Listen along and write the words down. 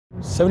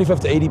75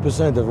 to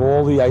 80% of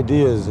all the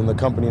ideas in the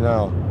company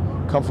now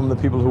come from the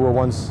people who were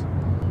once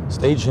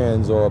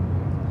stagehands or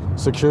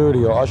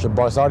security or usher.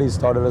 Barsati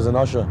started as an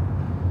usher.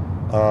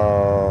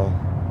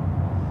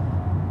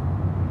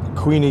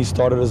 Queenie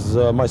started as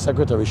my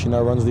secretary. She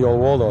now runs the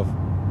old Waldorf.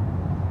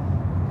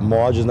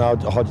 Marge is now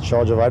in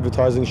charge of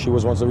advertising. She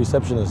was once a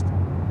receptionist.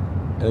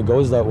 And it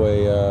goes that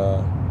way.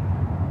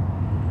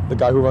 The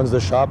guy who runs the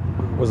shop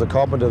was a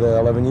carpenter there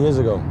 11 years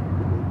ago.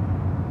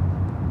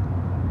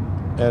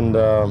 And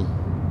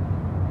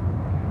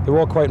they were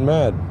all quite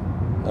mad.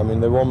 I mean,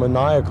 they were all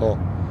maniacal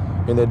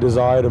in their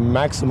desire to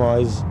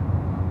maximize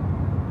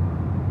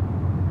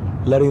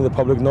letting the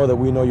public know that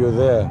we know you're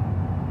there,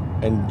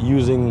 and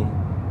using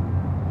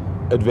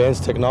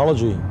advanced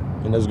technology.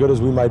 And as good as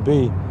we might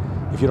be,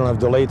 if you don't have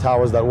delay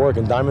towers that work,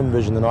 and Diamond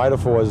Vision and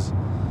Ida-Fours,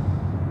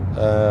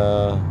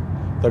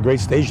 the great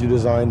stage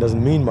design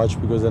doesn't mean much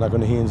because they're not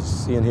going to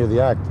see and hear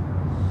the act.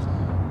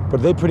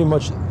 But they pretty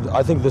much,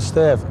 I think the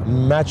staff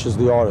matches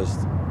the artist.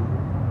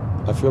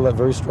 I feel that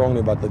very strongly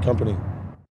about the company.